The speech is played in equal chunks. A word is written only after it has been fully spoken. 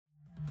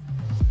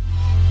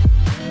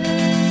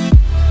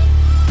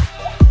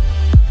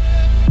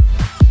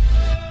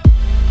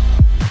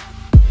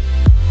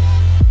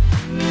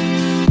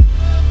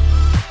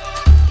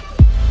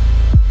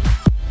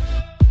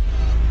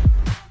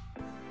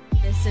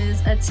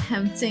is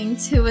Attempting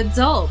to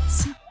Adult.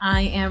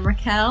 I am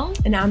Raquel.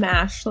 And I'm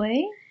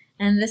Ashley.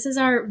 And this is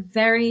our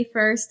very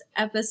first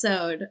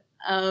episode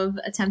of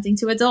Attempting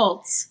to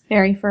Adult.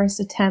 Very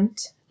first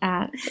attempt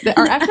at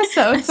our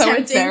episode, so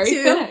it's very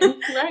fitting.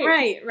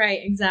 Right,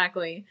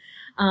 exactly.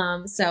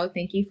 So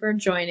thank you for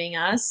joining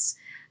us.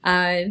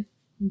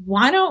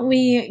 Why don't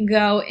we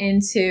go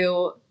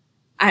into,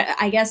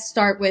 I guess,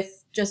 start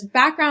with just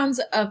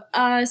backgrounds of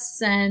us,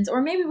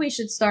 or maybe we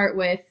should start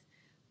with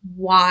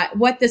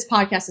what this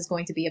podcast is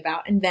going to be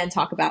about, and then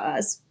talk about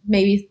us.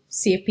 Maybe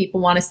see if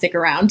people want to stick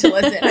around to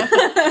listen.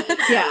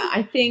 Yeah,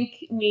 I think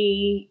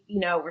we're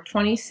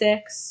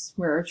 26.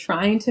 We're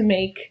trying to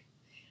make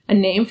a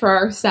name for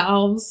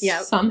ourselves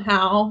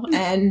somehow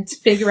and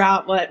figure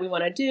out what we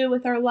want to do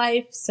with our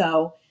life.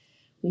 So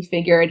we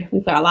figured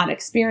we've got a lot of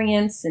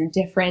experience and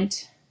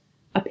different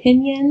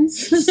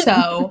opinions.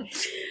 So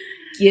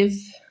give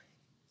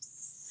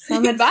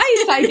some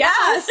advice, I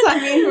guess. I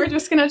mean, we're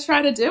just going to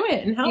try to do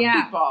it and help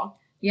people.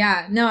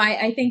 Yeah. No,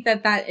 I think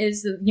that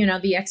is,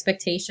 the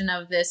expectation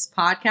of this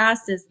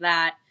podcast is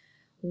that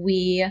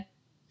we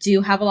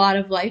do have a lot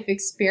of life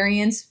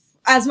experience,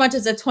 as much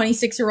as a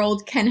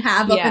 26-year-old can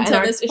have up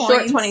until this point.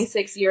 Short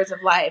 26 years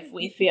of life,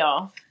 we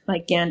feel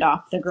like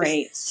Gandalf the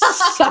Great.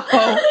 So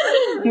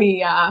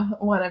we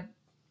want to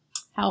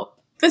help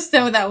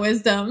bestow that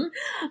wisdom.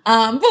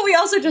 But we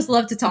also just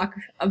love to talk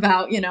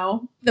about,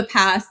 the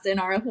past and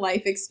our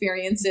life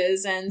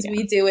experiences, and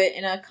we do it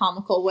in a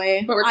comical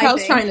way. What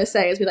Raquel's trying to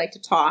say is we like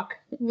to talk.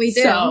 We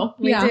do. So,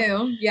 we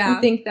do. Yeah.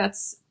 I think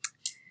this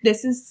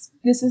is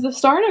the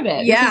start of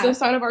it. Yeah. This is the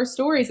start of our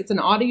stories. It's an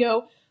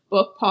audio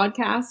book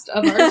podcast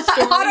of our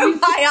stories.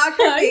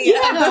 Autobiography.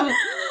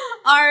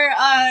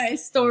 Our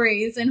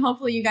stories, and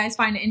hopefully you guys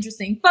find it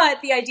interesting.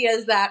 But the idea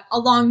is that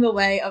along the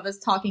way of us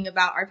talking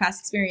about our past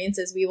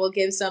experiences, we will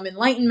give some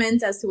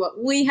enlightenment as to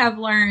what we have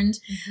learned.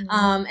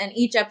 Mm-hmm. And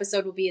each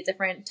episode will be a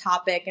different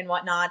topic and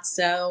whatnot.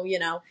 So,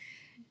 we'll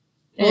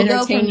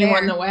entertain you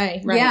on the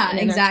way. Right? Yeah,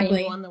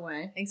 exactly. On the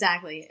way.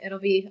 Exactly. It'll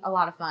be a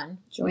lot of fun.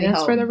 Join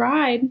us for the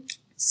ride.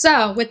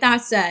 So with that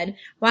said,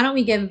 why don't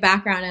we give a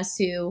background as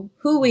to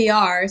who we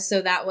are,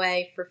 so that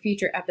way for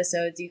future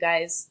episodes, you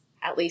guys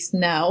at least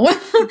know.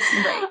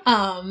 Right.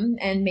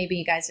 And maybe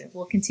you guys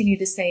will continue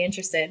to stay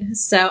interested.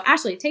 So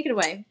Ashley, take it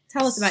away.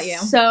 Tell us about you.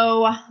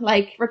 So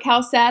like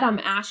Raquel said, I'm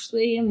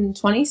Ashley. I'm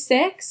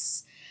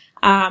 26.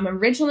 I'm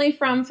originally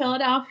from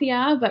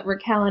Philadelphia, but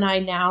Raquel and I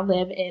now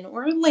live in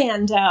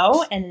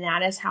Orlando, and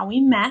that is how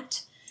we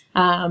met.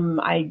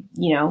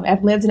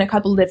 I've lived in a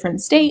couple of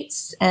different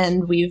states,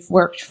 and we've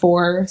worked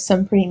for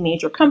some pretty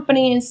major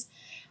companies.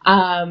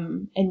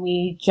 And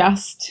we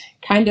just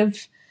kind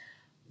of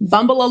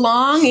bumble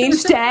along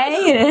each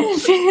day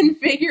and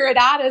figure it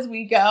out as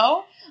we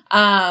go.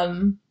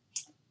 Where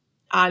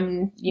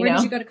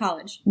did you go to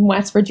college?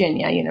 West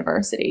Virginia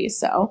University.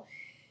 So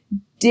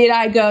did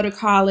I go to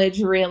college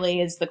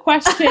really is the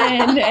question,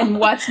 and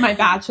what's my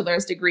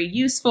bachelor's degree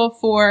useful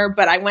for?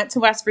 But I went to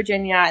West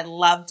Virginia. I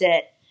loved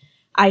it.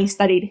 I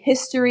studied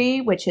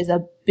history, which is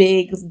a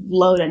big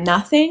load of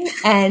nothing.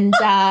 And,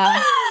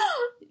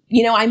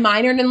 I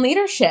minored in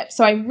leadership.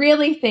 So I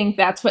really think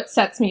that's what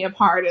sets me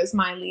apart is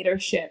my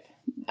leadership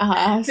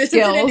skills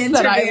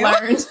that I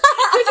learned.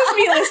 This is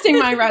me listing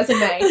my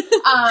resume.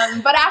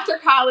 But after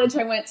college,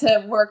 I went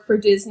to work for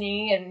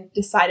Disney and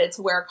decided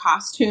to wear a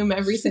costume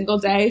every single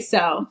day.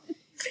 So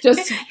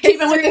just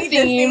keeping with the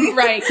theme,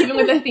 right? Keeping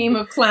with the theme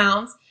of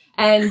clowns.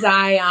 And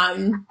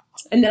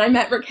and then I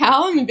met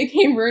Raquel and we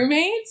became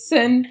roommates.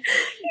 And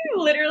you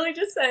literally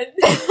just said,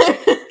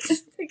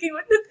 sticking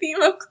with the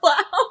theme of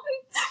clowns.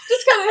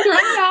 Just kind of throwing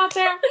it out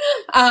there.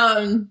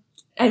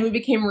 And we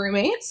became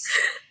roommates.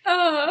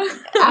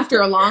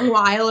 After a long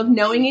while of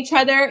knowing each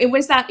other. It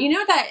was that,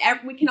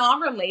 that we can all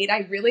relate.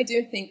 I really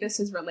do think this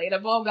is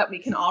relatable, that we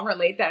can all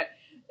relate that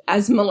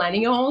as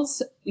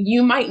millennials,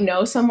 you might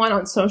know someone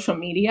on social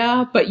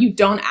media, but you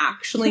don't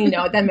actually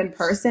know them in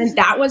person.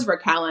 That was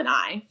Raquel and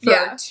I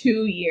for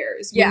 2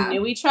 years. We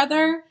knew each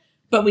other,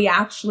 but we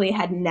actually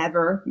had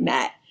never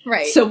met.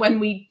 Right. So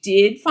when we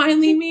did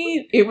finally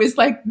meet, it was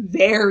like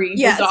very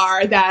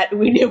bizarre that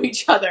we knew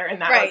each other in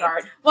that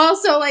regard. Well,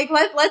 so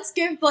let's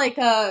give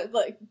a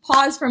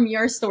pause from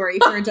your story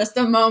for just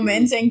a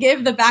moment and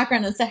give the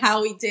background as to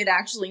how we did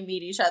actually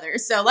meet each other.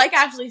 So like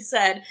Ashley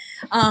said,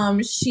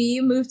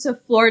 she moved to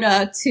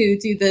Florida to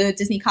do the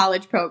Disney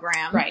College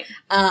program. Right.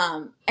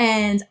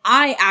 And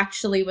I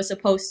actually was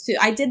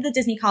I did the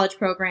Disney College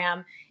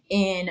program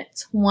in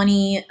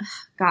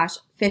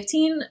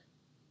 2015.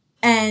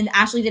 And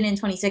Ashley did it in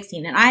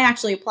 2016. And I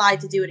actually applied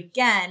to do it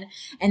again.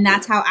 And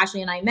that's how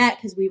Ashley and I met,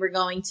 because we were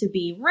going to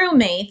be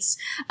roommates.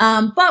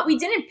 But we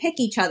didn't pick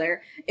each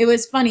other. It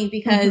was funny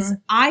because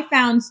I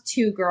found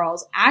 2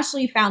 girls.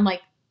 Ashley found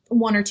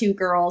 1 or 2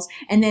 girls.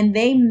 And then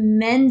they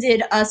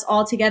mended us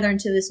all together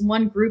into this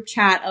one group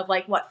chat of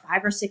 5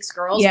 or 6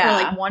 girls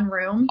for one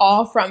room.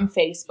 All from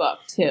Facebook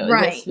too.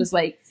 Right. This was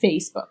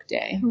Facebook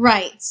day.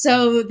 Right.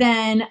 So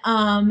then,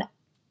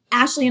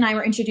 Ashley and I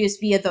were introduced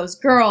via those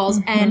girls,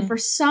 and for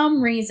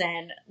some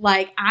reason,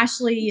 like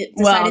Ashley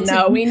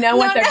decided we know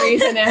what the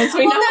reason is.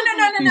 We know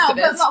no.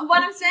 But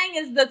what I'm saying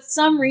is that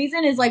some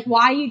reason is like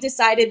why you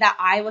decided that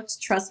I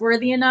looked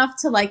trustworthy enough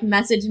to like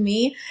message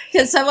me.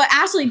 Because so what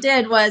Ashley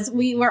did was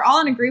we were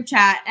all in a group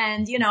chat,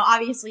 and you know,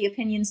 obviously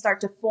opinions start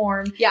to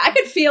form. Yeah, I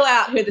could feel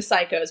out who the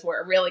psychos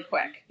were really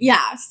quick.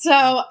 Yeah,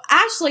 so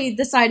Ashley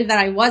decided that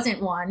I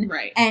wasn't one,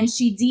 right? And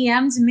she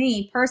DM'd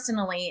me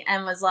personally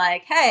and was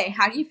like, "Hey,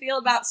 how do you feel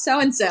about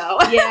so-and-so?"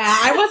 Yeah,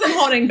 I wasn't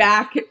holding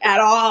back at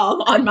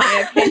all on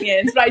my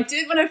opinions, but I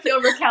did want to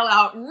feel Raquel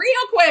out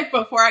real quick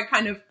before I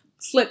kind of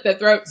slit the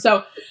throat.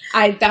 So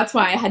that's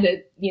why I had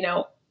to, you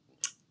know,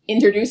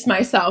 introduce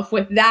myself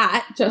with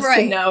that just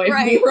to know if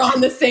we were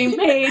on the same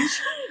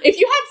page. If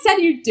you had said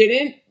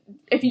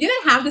if you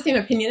didn't have the same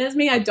opinion as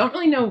me, I don't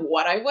really know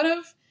what I would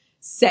have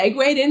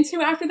segued into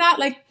after that.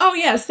 Like, oh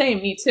yeah,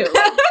 same, me too.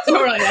 Like,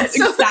 totally, that's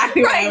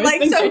exactly what I was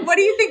thinking. So what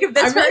do you think of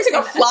this? I really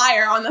took a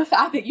flyer on the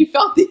fact that you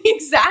felt the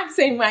exact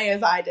same way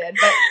as I did,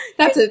 but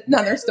that's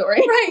another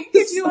story. Right?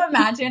 Could you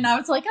imagine? I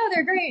was like, oh,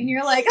 they're great, and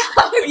you're like,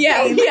 oh,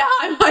 yeah.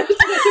 I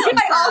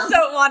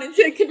also wanted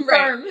to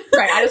confirm.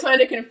 Right. I just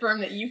wanted to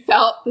confirm that you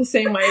felt the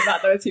same way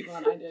about those people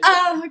that I did.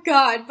 Oh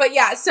God, but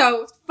yeah,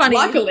 so funny.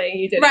 Luckily,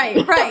 you did. Right.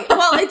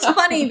 Well, it's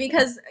funny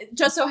because it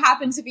just so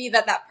happened to be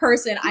that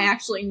person I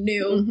actually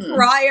knew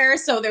prior,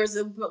 so there was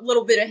a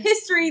little bit of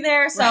history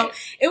there. So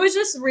it was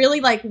just really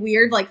like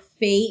weird, like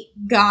fate,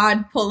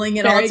 God pulling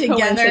it all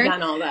together.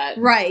 All that.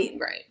 Right.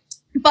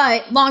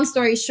 But long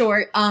story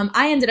short,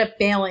 I ended up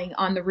bailing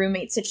on the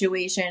roommate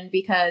situation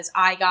because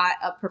I got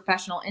a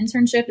professional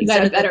internship. You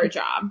got a better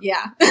job.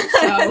 Yeah,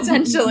 so,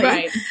 essentially.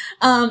 Right.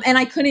 And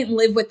I couldn't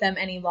live with them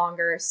any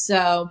longer.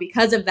 So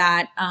because of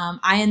that,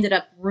 I ended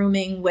up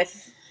rooming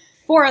with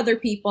 4 other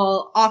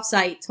people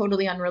offsite,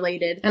 totally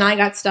unrelated. And I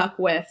got stuck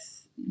with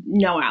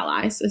no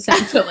allies,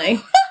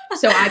 essentially.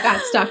 So I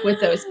got stuck with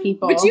those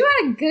people. But you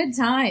had a good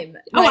time.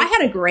 Oh, I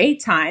had a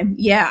great time.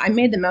 Yeah, I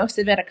made the most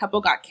of it. A couple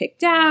got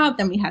kicked out.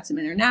 Then we had some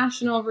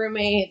international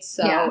roommates.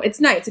 So it's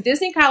nice. It's a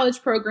Disney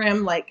college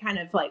program, like kind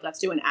of like, let's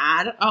do an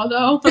ad,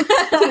 although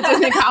it's a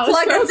Disney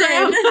college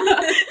program.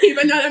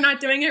 Even though they're not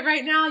doing it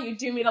right now, you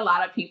do meet a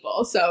lot of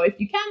people. So if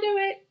you can do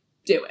it,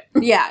 do it.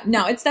 Yeah,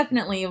 no, it's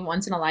definitely a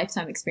once in a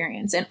lifetime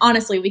experience. And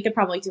honestly, we could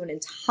probably do an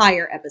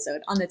entire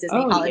episode on the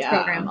Disney college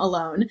program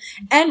alone.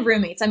 And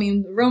roommates. I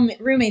mean,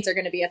 roommates are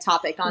going to be a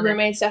topic on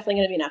roommates. Definitely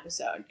going to be an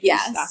episode.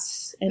 Yes.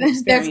 That's an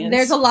experience.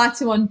 There's a lot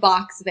to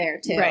unbox there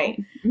too.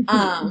 Right.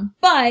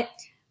 But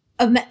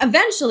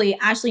eventually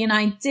Ashley and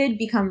I did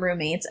become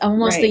roommates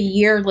almost a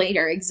year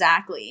later.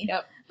 Exactly.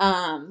 Yep.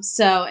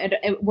 So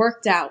it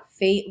worked out.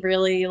 Fate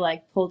really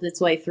like pulled its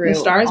way through. The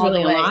stars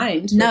really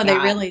aligned. No, they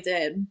really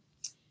did.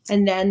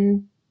 And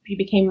then we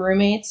became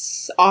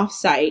roommates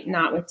off-site,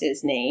 not with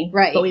Disney.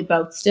 Right. But we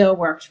both still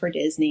worked for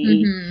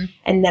Disney.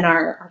 And then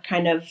our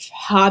kind of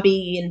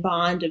hobby and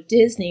bond of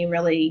Disney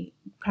really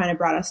kind of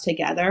brought us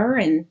together.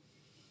 And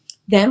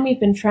then we've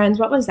been friends.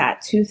 What was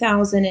that?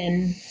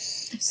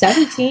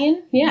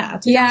 2017? Yeah.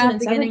 2017. Yeah,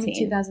 beginning of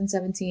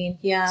 2017.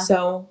 Yeah.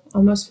 So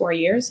almost 4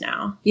 years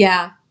now.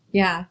 Yeah.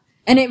 Yeah.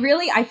 And it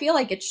really, I feel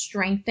like it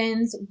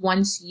strengthens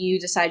once you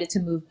decided to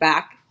move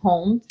back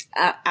home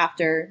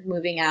after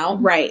moving out.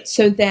 Right.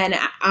 So then So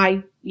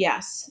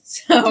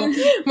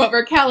what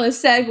Raquel is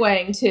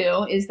segueing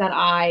to is that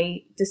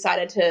I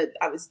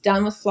was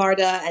done with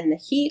Florida and the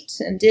heat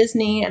and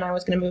Disney, and I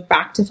was going to move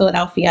back to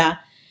Philadelphia.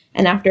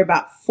 And after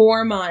about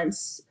 4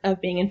 months of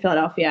being in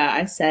Philadelphia,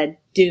 I said,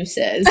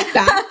 deuces,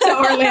 back to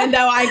Orlando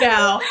I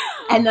go.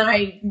 And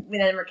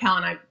then Raquel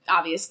and I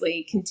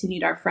obviously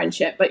continued our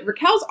friendship. But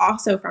Raquel's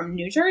also from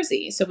New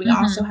Jersey, so we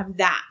also have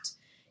that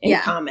in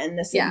common,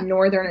 this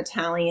Northern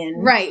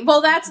Italian. Right.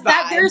 Well,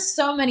 there's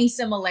so many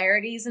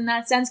similarities in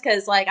that sense.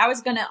 Cause like, I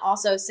was going to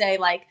also say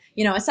like,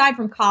 you know, aside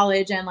from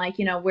college and like,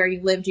 you know, where you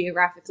live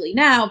geographically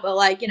now, but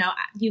like, you know,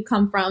 you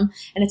come from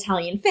an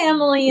Italian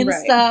family and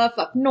stuff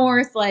up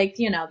north, like,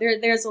 you know,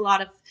 there's a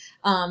lot of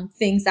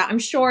things that I'm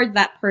sure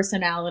that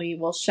personality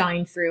will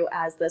shine through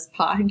as this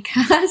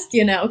podcast,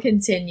 you know,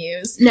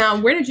 continues. Now,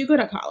 where did you go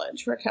to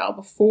college, Raquel,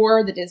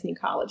 before the Disney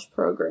college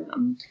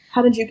program?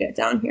 How did you get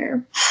down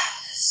here?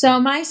 So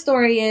my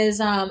story is,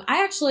 I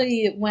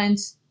actually went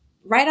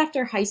right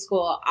after high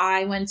school.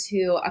 I went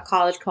to a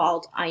college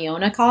called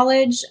Iona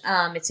College.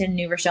 It's in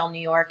New Rochelle,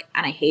 New York,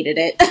 and I hated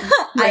it.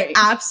 I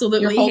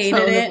absolutely hated it. Your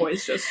whole tone of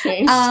voice just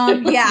changed.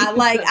 Yeah,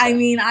 like I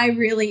mean,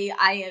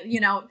 you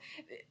know,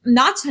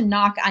 not to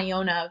knock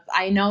Iona.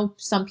 I know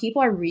some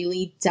people are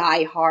really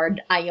diehard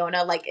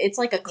Iona. Like it's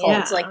like a cult.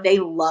 Yeah. Like they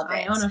love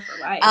it. Iona for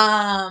life.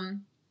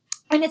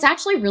 And it's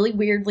actually really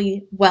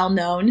weirdly well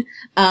known.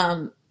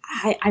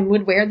 I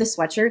would wear the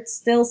sweatshirt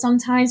still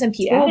sometimes, and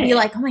people will be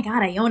like, "Oh my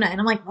God, Iona," and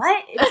I'm like,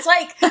 "What?" It's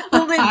like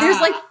there's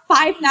like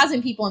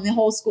 5,000 people in the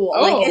whole school.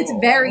 Like it's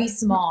very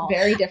small,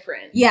 very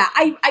different. Yeah,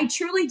 I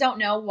truly don't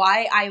know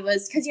why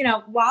because you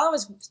know while I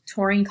was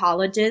touring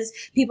colleges,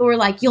 people were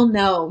like, "You'll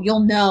know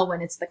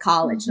when it's the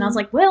college," and I was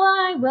like, "Will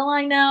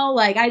I know?"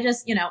 Like I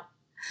just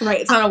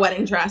Right. It's not a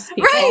wedding dress.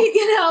 People.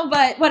 Right.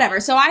 But whatever.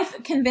 So I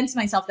convinced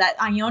myself that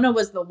Iona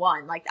was the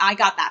one. Like, I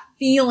got that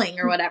feeling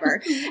or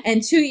whatever.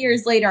 And 2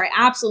 years later, I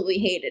absolutely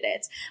hated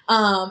it.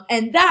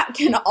 And that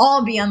can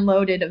all be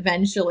unloaded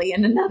eventually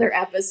in another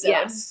episode.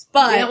 Yes.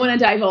 But we don't want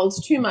to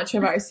divulge too much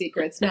of our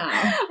secrets now.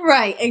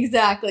 Right.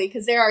 Exactly.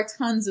 Because there are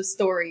tons of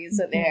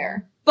stories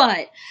there.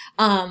 But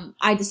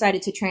I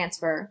decided to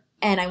transfer.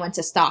 And I went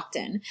to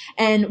Stockton.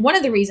 And one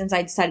of the reasons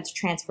I decided to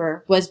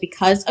transfer was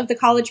because of the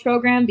college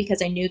program,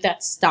 because I knew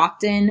that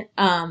Stockton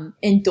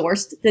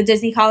endorsed the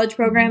Disney College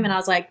program. And I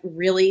was like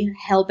really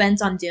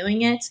hell-bent on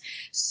doing it.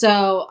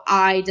 So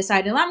I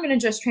decided, I'm going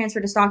to just transfer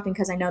to Stockton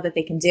because I know that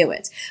they can do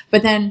it.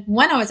 But then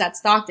when I was at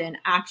Stockton,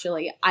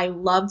 actually, I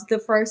loved the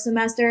first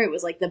semester. It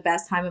was like the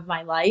best time of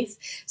my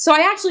life. So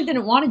I actually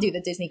didn't want to do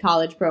the Disney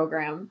College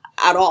program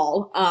at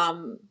all.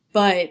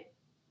 But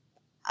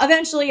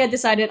eventually I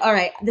decided, all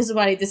right, this is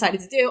what I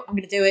decided to do. I'm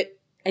going to do it.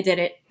 I did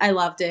it. I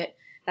loved it.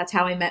 That's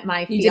how I met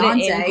my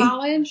fiance. Did it in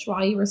college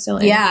while you were still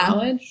in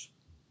college?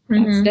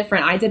 That's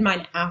different. I did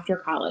mine after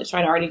college. So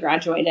I'd already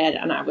graduated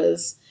and I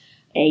was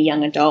a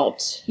young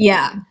adult.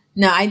 Yeah.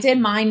 No, I did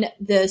mine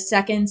the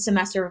second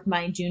semester of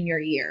my junior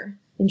year.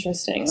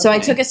 Interesting. So I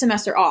took a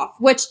semester off,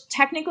 which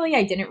technically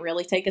I didn't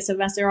really take a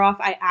semester off.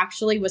 I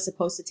actually was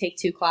supposed to take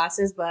 2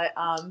 classes, but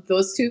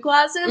those 2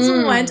 classes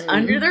went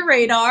under the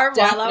radar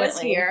while I was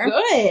here.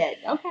 Good.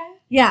 Okay.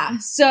 Yeah.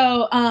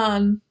 So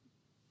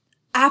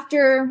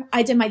after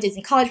I did my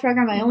Disney College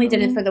program, I only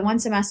did it for the 1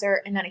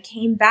 semester, and then I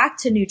came back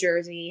to New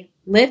Jersey,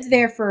 lived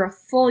there for a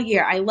full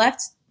year. I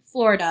left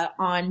Florida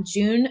on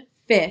June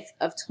 5th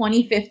of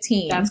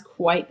 2015. That's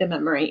quite the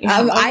memory.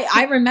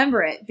 I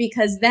remember it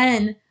because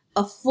then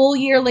a full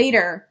year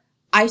later,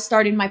 I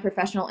started my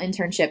professional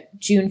internship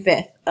June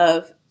 5th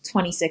of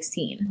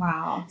 2016.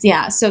 Wow.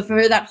 Yeah. So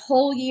for that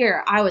whole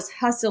year, I was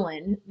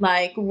hustling,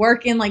 like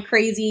working like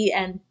crazy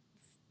and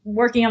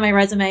working on my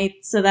resume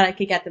so that I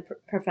could get the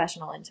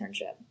professional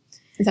internship.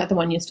 Is that the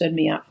one you stood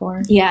me up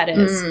for? Yeah, it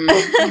is.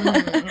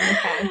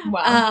 Okay.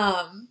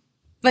 Wow.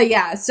 But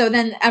yeah, so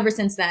then ever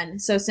since then,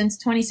 so since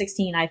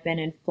 2016, I've been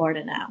in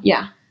Florida now.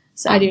 Yeah.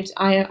 So I do.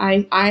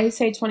 I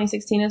say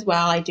 2016 as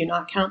well. I do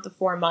not count the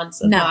 4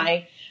 months of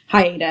my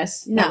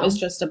hiatus. No. That was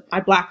just I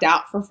blacked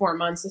out for 4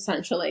 months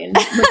essentially in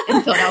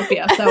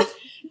Philadelphia. So,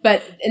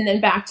 and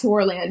then back to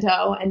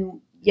Orlando, and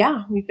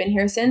yeah, we've been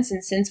here since.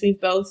 And since we've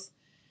both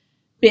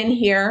been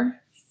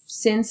here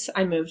since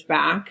I moved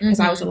back, because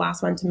I was the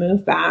last one to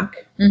move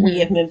back, we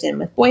have moved in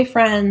with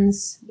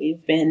boyfriends.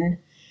 We've been.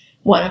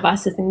 One of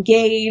us is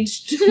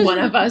engaged. One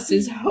of us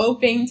is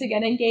hoping to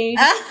get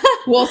engaged.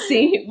 We'll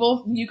see.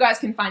 You guys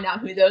can find out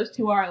who those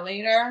 2 are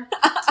later.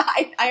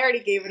 I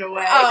already gave it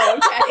away. Oh,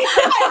 okay.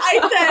 I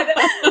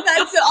said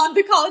that's on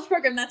the college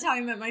program. That's how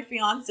I met my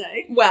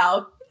fiance.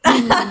 Well,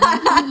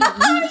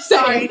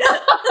 sorry.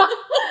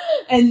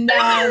 And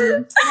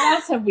then what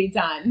else have we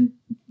done?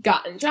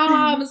 Gotten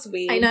jobs.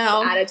 We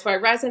added to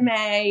our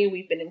resume.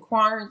 We've been in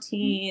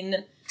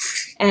quarantine.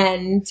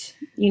 And,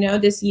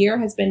 this year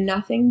has been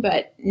nothing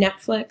but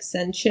Netflix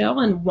and chill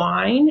and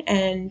wine.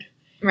 And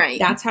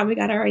that's how we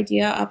got our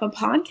idea of a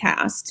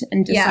podcast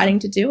and deciding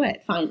to do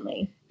it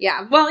finally.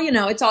 Yeah. Well,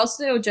 it's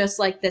also just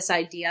like this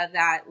idea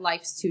that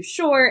life's too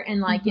short.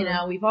 And like,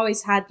 we've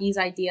always had these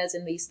ideas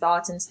and these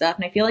thoughts and stuff.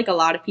 And I feel like a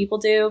lot of people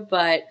do,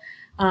 but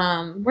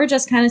we're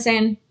just kind of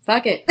saying,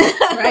 fuck it.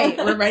 Right.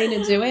 We're ready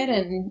to do it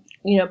and,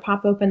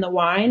 pop open the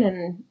wine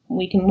and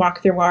we can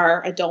walk through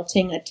our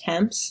adulting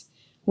attempts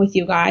with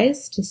you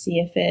guys to see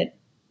if it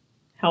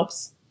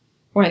helps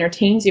or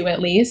entertains you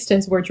at least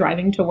as we're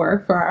driving to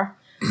work for our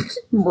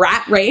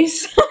rat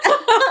race.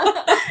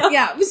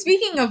 Yeah.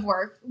 Speaking of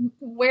work,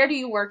 where do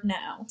you work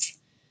now?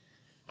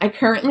 I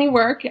currently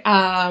work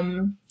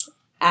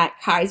at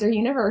Kaiser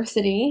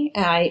University.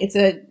 It's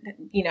a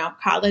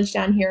college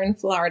down here in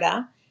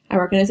Florida. I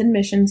work as an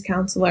admissions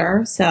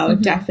counselor, so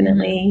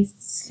definitely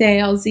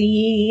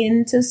salesy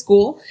into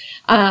school,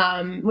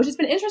 which has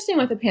been interesting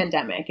with the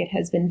pandemic. It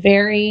has been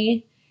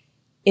very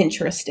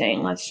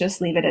interesting. Let's just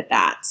leave it at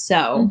that.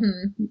 So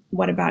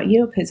what about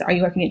you? Because are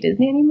you working at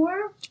Disney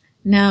anymore?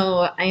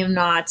 No, I am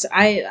not.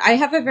 I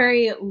have a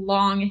very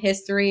long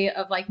history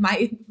of like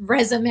my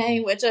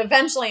resume, which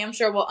eventually I'm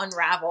sure will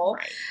unravel.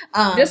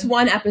 Right. This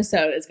one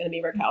episode is going to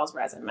be Raquel's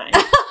resume.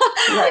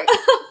 Right.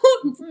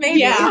 Maybe.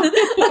 Yeah.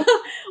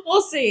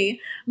 We'll see.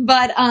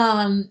 But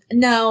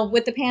no,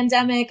 with the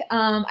pandemic,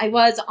 I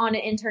was on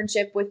an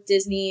internship with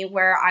Disney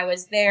where I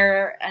was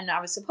there and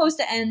I was supposed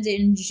to end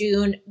in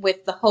June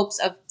with the hopes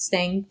of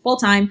staying full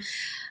time.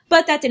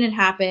 But that didn't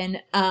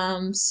happen.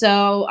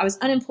 So I was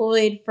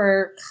unemployed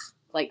for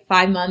like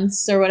 5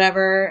 months or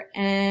whatever.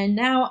 And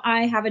now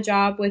I have a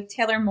job with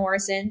Taylor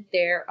Morrison.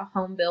 They're a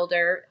home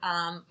builder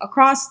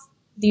across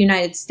the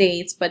United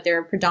States, but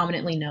they're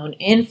predominantly known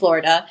in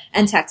Florida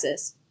and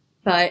Texas.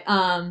 But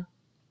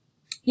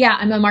Yeah,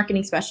 I'm a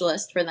marketing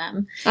specialist for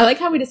them. I like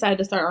how we decided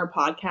to start our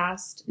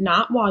podcast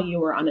not while you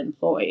were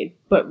unemployed,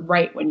 but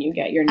right when you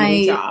get your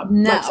new job.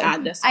 Let's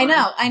add this on.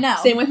 I know.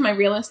 Same with my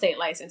real estate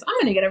license. I'm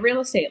going to get a real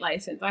estate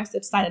license. I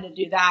decided to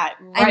do that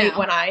right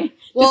when I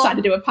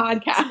decided to do a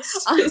podcast.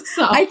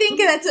 So. I think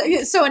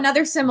that's so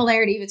another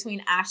similarity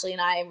between Ashley and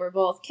I. We're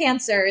both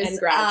cancers. And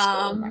grad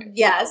school. Right?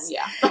 Yes. So,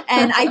 yeah.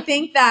 And I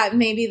think that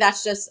maybe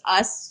that's just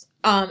us.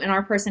 And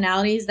our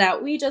personalities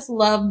that we just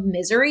love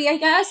misery, I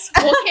guess.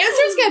 Well,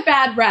 cancers get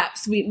bad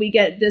reps. We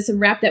get this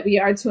rep that we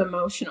are too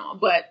emotional,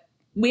 but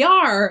we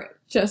are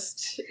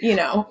just,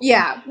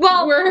 Yeah.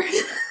 Well, we're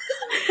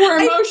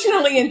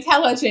emotionally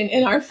intelligent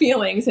in our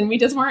feelings, and we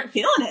just weren't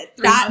feeling it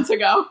 3 months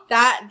ago.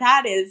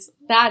 That is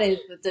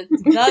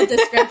the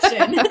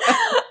description.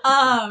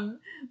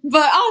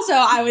 But also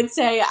I would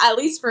say, at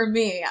least for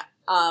me,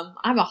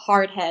 I'm a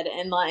hard head,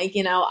 and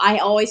I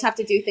always have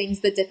to do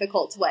things the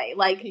difficult way.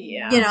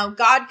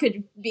 God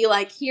could be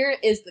like, here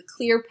is the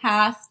clear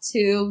path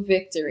to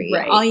victory.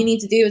 Right. All you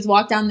need to do is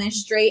walk down this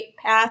straight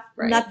path,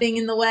 nothing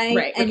in the way.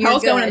 Right. And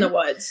Raquel's going in the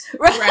woods.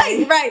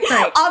 Right.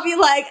 I'll be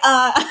like,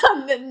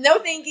 no,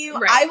 thank you.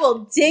 Right. I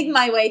will dig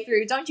my way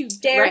through. Don't you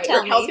dare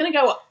tell me. Raquel's going to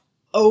go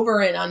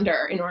over and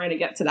under in order to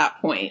get to that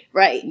point.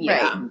 Right.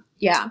 Yeah. Right.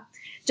 Yeah.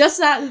 Just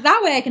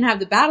that way I can have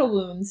the battle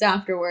wounds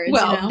afterwards.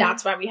 Well,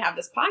 that's why we have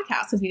this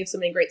podcast, because we have so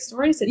many great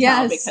stories to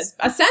tell.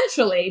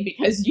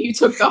 Because you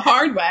took the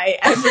hard way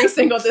every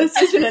single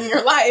decision in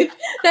your life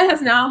that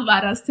has now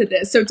led us to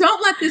this. So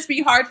don't let this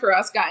be hard for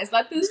us, guys.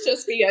 Let this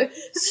just be a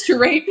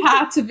straight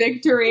path to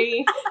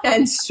victory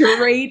and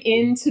straight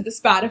into the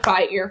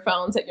Spotify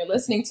earphones that you're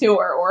listening to,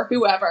 or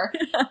whoever.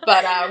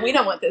 But we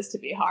don't want this to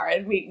be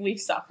hard. We've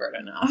suffered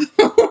enough.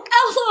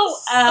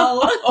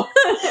 LOL.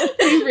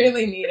 We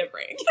really need a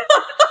break.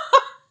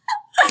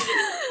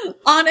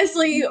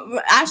 Honestly,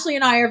 Ashley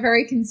and I are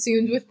very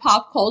consumed with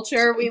pop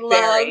culture. We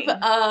love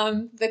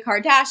the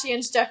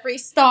Kardashians, Jeffree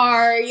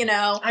Star,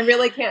 I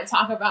really can't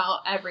talk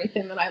about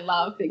everything that I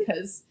love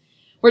because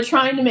we're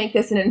trying to make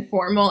this an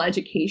informal,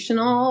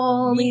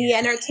 educational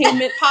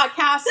entertainment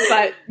podcast,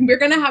 but we're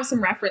going to have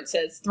some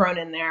references thrown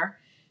in there.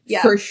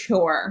 Yeah. For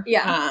sure.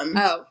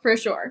 Yeah. For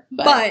sure.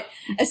 But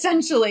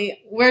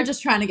essentially, we're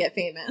just trying to get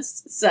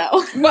famous.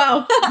 So.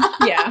 Well,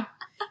 yeah.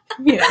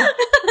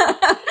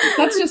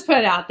 Let's just put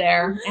it out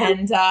there,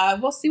 and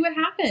we'll see what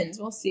happens.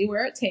 We'll see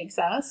where it takes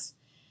us.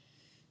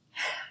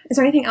 Is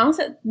there anything else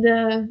that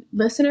the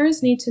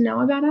listeners need to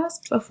know about us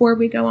before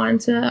we go on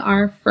to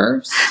our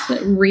first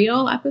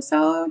real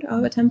episode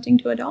of Attempting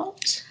to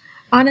Adult?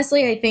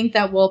 Honestly, I think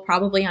that we'll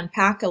probably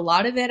unpack a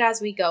lot of it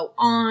as we go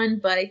on,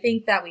 but I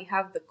think that we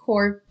have the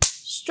core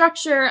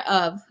structure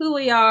of who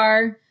we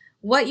are,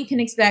 what you can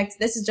expect.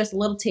 This is just a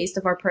little taste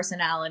of our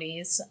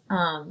personalities.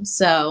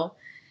 So,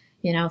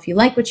 if you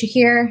like what you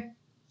hear,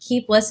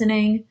 keep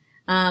listening.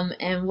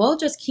 And we'll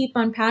just keep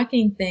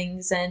unpacking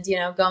things and,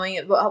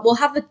 we'll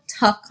have the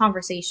tough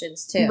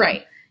conversations too.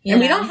 Right. And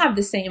we don't have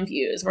the same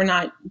views. We're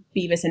not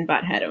Beavis and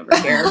Butthead over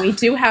here. We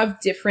do have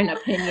different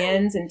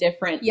opinions and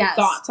different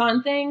thoughts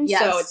on things.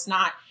 Yes. So it's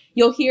not,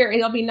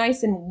 it'll be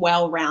nice and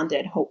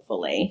well-rounded,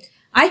 hopefully.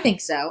 I think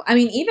so. I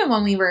mean, even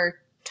when we were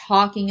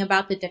talking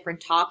about the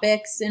different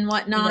topics and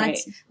whatnot,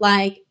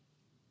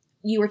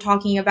 you were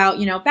talking about,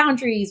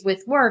 boundaries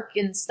with work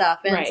and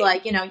stuff. And it's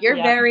like, you're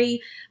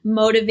very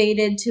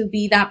motivated to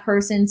be that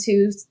person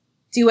to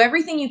do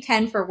everything you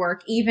can for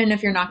work, even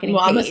if you're not getting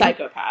paid. I'm a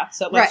psychopath.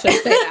 So let's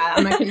just say that.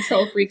 I'm a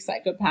control freak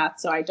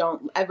psychopath. So I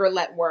don't ever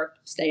let work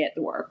stay at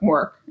the work.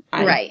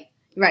 I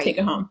take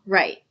it home.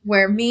 Right.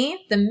 Where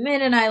me, the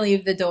minute I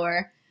leave the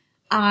door,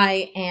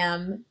 I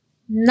am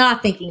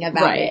not thinking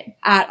about it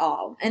at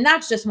all. And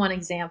that's just one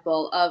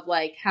example of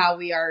how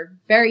we are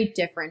very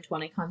different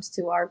when it comes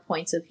to our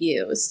points of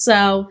view.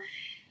 So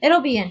it'll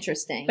be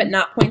interesting. But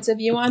not points of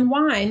view on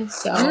wine.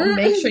 So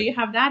make sure you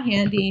have that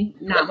handy.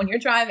 Not when you're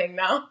driving,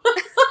 though.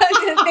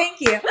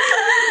 Thank you.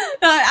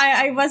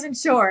 I wasn't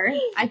sure.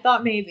 I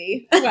thought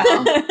maybe.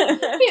 Well,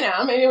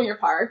 maybe when you're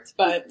parked,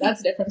 but that's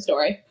a different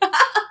story.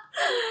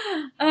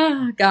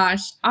 Oh,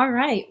 gosh. All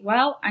right.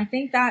 Well, I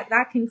think that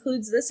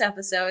concludes this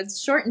episode. It's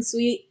short and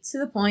sweet, to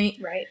the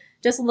point. Right.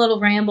 Just a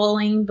little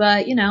rambling,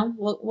 but,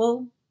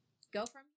 we'll go from